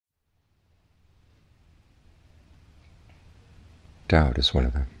Doubt is one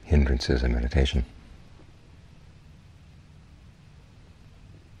of the hindrances in meditation.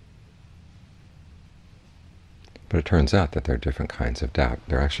 But it turns out that there are different kinds of doubt.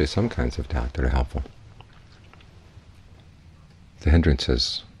 There are actually some kinds of doubt that are helpful. The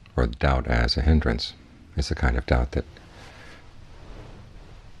hindrances, or doubt as a hindrance, is the kind of doubt that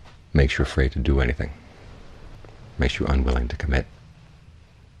makes you afraid to do anything, makes you unwilling to commit.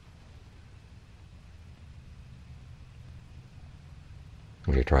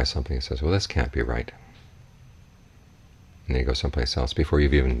 When you try something, it says, well, this can't be right. And then you go someplace else before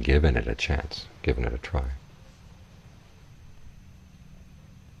you've even given it a chance, given it a try.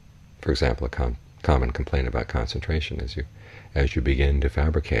 For example, a common complaint about concentration is as you begin to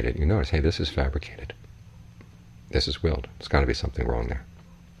fabricate it, you notice, hey, this is fabricated. This is willed. There's got to be something wrong there.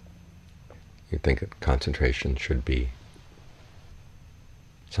 You think that concentration should be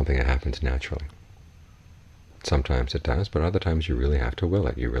something that happens naturally. Sometimes it does, but other times you really have to will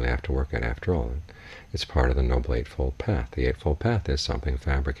it. You really have to work it. After all, it's part of the Noble Eightfold Path. The Eightfold Path is something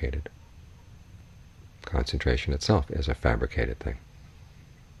fabricated. Concentration itself is a fabricated thing.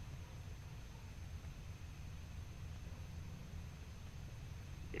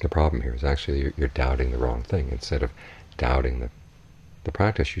 The problem here is actually you're doubting the wrong thing. Instead of doubting the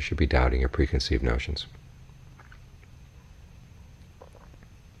practice, you should be doubting your preconceived notions,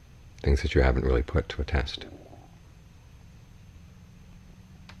 things that you haven't really put to a test.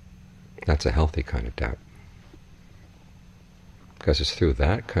 That's a healthy kind of doubt, because it's through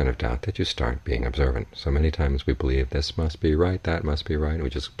that kind of doubt that you start being observant. So many times we believe this must be right, that must be right, and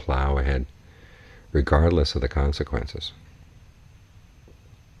we just plow ahead regardless of the consequences,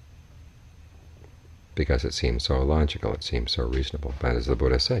 because it seems so logical, it seems so reasonable. But as the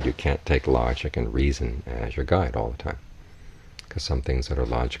Buddha said, you can't take logic and reason as your guide all the time, because some things that are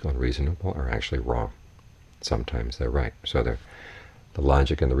logical and reasonable are actually wrong. Sometimes they're right. So the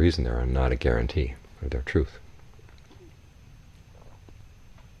logic and the reason there are not a guarantee of their truth.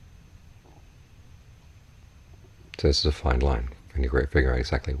 So this is a fine line, and you figure out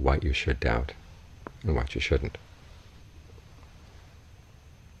exactly what you should doubt and what you shouldn't.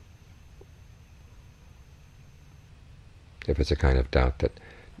 If it's a kind of doubt that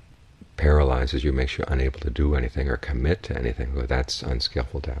paralyzes you, makes you unable to do anything or commit to anything, well, that's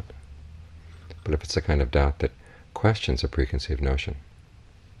unskillful doubt. But if it's a kind of doubt that questions a preconceived notion,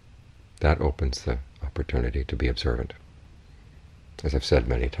 that opens the opportunity to be observant. As I've said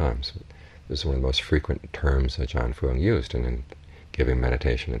many times, this is one of the most frequent terms that John Fuang used in giving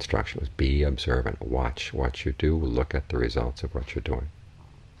meditation instruction, was be observant. Watch what you do, look at the results of what you're doing.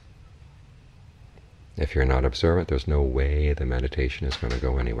 If you're not observant, there's no way the meditation is going to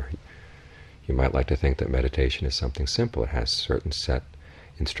go anywhere. You might like to think that meditation is something simple. It has certain set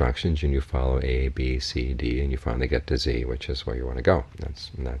instructions, and you follow A, B, C, D, and you finally get to Z, which is where you want to go.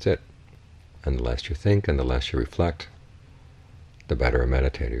 And that's it. And the less you think and the less you reflect, the better a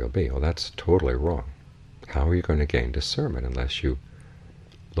meditator you'll be. Well, that's totally wrong. How are you going to gain discernment unless you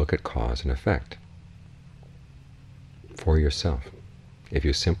look at cause and effect for yourself? If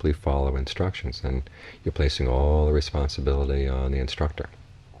you simply follow instructions, then you're placing all the responsibility on the instructor.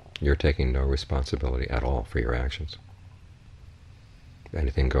 You're taking no responsibility at all for your actions. If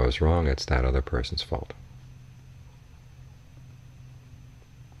anything goes wrong, it's that other person's fault.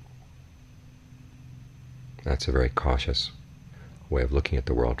 That's a very cautious way of looking at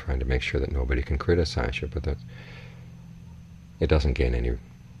the world, trying to make sure that nobody can criticize you, but that it doesn't gain any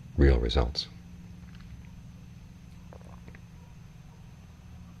real results.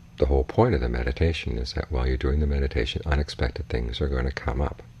 The whole point of the meditation is that while you're doing the meditation, unexpected things are going to come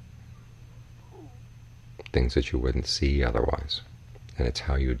up, things that you wouldn't see otherwise. And it's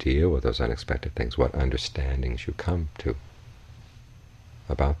how you deal with those unexpected things, what understandings you come to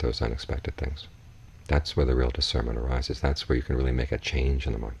about those unexpected things. That's where the real discernment arises. That's where you can really make a change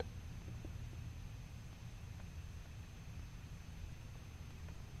in the mind.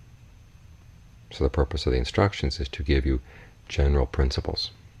 So the purpose of the instructions is to give you general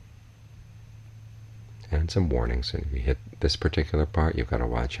principles and some warnings. And if you hit this particular part, you've got to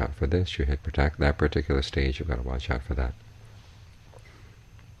watch out for this. You hit that particular stage, you've got to watch out for that.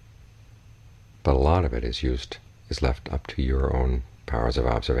 But a lot of it is left up to your own powers of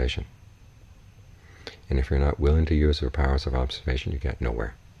observation. And if you're not willing to use your powers of observation, you get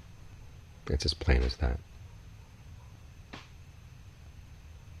nowhere. It's as plain as that.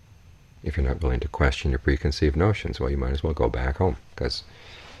 If you're not willing to question your preconceived notions, well, you might as well go back home, because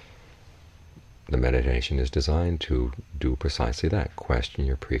the meditation is designed to do precisely that, question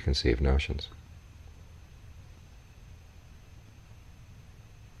your preconceived notions.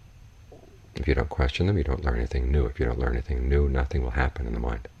 If you don't question them, you don't learn anything new. If you don't learn anything new, nothing will happen in the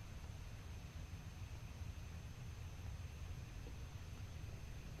mind.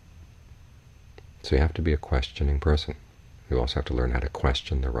 So you have to be a questioning person. You also have to learn how to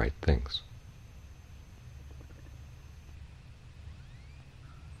question the right things.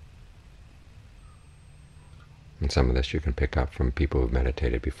 And some of this you can pick up from people who've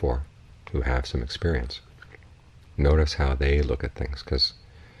meditated before, who have some experience. Notice how they look at things, because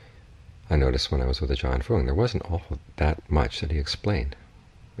I noticed when I was with Ajahn Fuang, there wasn't all that much that he explained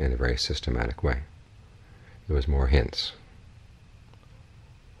in a very systematic way. It was more hints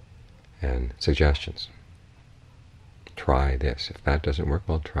and suggestions. Try this. If that doesn't work,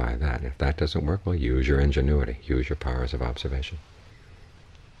 well, try that. And if that doesn't work, well, use your ingenuity. Use your powers of observation.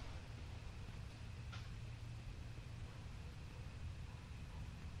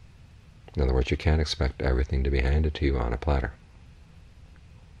 In other words, you can't expect everything to be handed to you on a platter,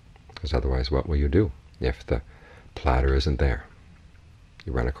 because otherwise what will you do if the platter isn't there?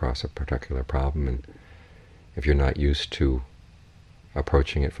 You run across a particular problem, and if you're not used to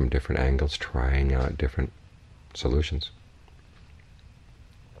approaching it from different angles, trying out different solutions,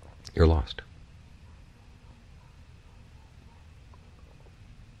 you're lost.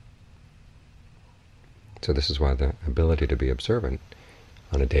 So this is why the ability to be observant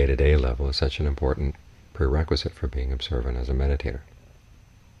on a day-to-day level is such an important prerequisite for being observant as a meditator.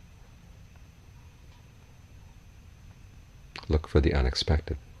 Look for the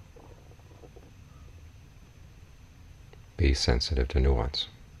unexpected. Be sensitive to nuance,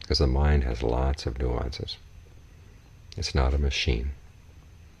 because the mind has lots of nuances. It's not a machine.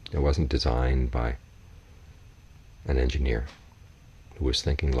 It wasn't designed by an engineer who was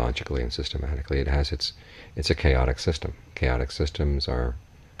thinking logically and systematically. It's a chaotic system. Chaotic systems are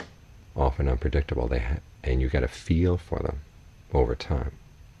often unpredictable, and you get a feel for them over time.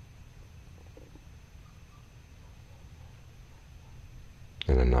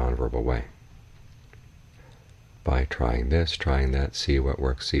 In a nonverbal way. By trying this, trying that, see what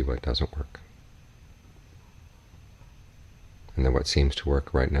works, see what doesn't work. And then what seems to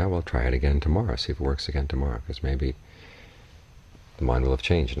work right now, well, try it again tomorrow, see if it works again tomorrow, because maybe the mind will have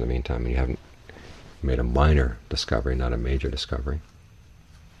changed in the meantime, and you haven't made a minor discovery, not a major discovery.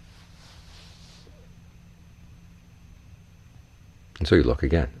 And so you look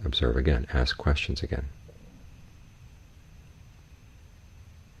again, observe again, ask questions again.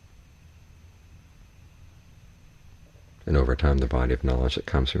 And over time the body of knowledge that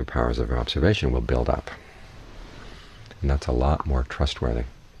comes from powers of observation will build up. And that's a lot more trustworthy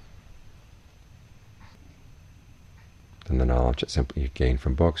than the knowledge that simply you gain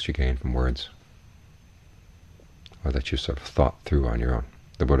from books, you gain from words, or that you sort of thought through on your own.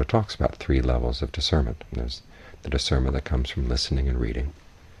 The Buddha talks about 3 levels of discernment. There's the discernment that comes from listening and reading,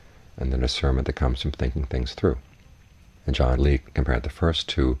 and the discernment that comes from thinking things through. And John Lee compared the first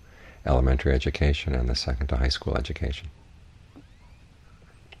to elementary education and the second to high school education.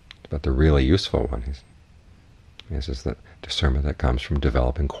 But the really useful one is the discernment that comes from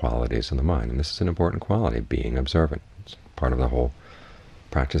developing qualities in the mind. And this is an important quality, being observant. It's part of the whole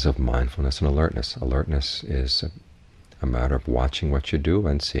practice of mindfulness and alertness. Alertness is a matter of watching what you do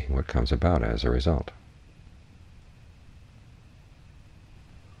and seeing what comes about as a result.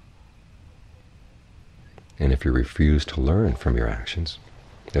 And if you refuse to learn from your actions,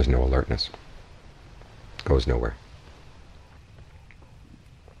 there's no alertness. It goes nowhere.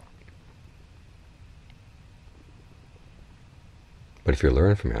 But if you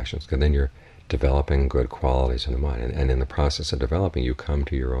learn from your actions, then you're developing good qualities in the mind. And in the process of developing, you come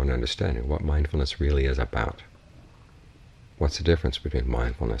to your own understanding what mindfulness really is about. What's the difference between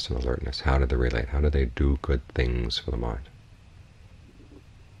mindfulness and alertness? How do they relate? How do they do good things for the mind?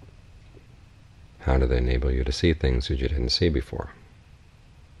 How do they enable you to see things that you didn't see before?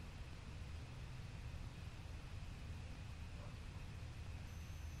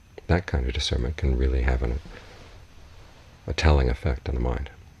 That kind of discernment can really have a telling effect on the mind,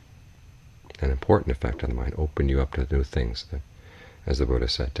 an important effect on the mind, open you up to new things, as the Buddha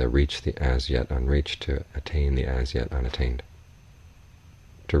said, to reach the as-yet unreached, to attain the as-yet unattained,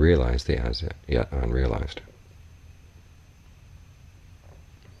 to realize the as-yet unrealized.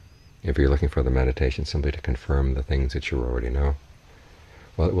 If you're looking for the meditation simply to confirm the things that you already know,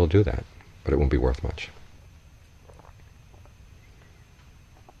 well, it will do that, but it won't be worth much.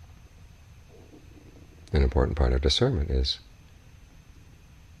 An important part of discernment is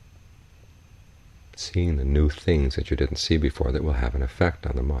seeing the new things that you didn't see before that will have an effect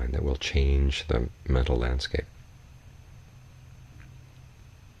on the mind, that will change the mental landscape.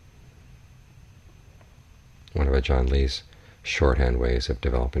 One of Ajahn Lee's shorthand ways of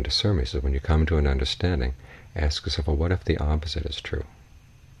developing discernment. So when you come to an understanding, ask yourself, well, what if the opposite is true?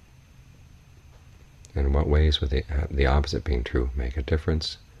 In what ways would the opposite being true make a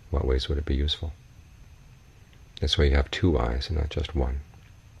difference? What ways would it be useful? This way you have two eyes and not just one.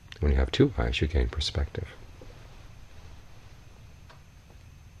 When you have two eyes, you gain perspective.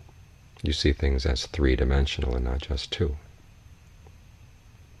 You see things as three-dimensional and not just two.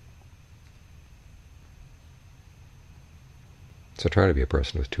 So try to be a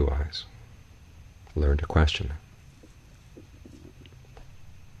person with two eyes. Learn to question.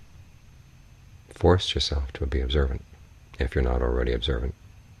 Force yourself to be observant, if you're not already observant.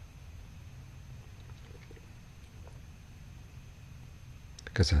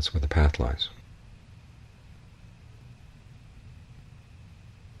 Because that's where the path lies.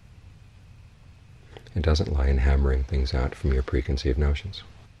 It doesn't lie in hammering things out from your preconceived notions.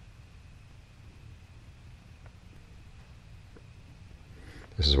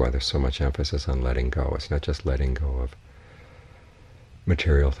 This is why there's so much emphasis on letting go. It's not just letting go of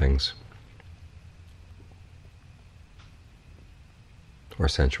material things or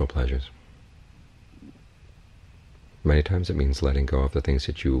sensual pleasures. Many times it means letting go of the things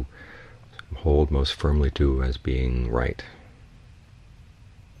that you hold most firmly to as being right.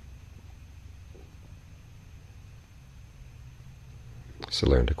 So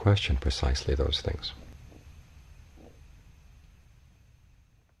learn to question precisely those things.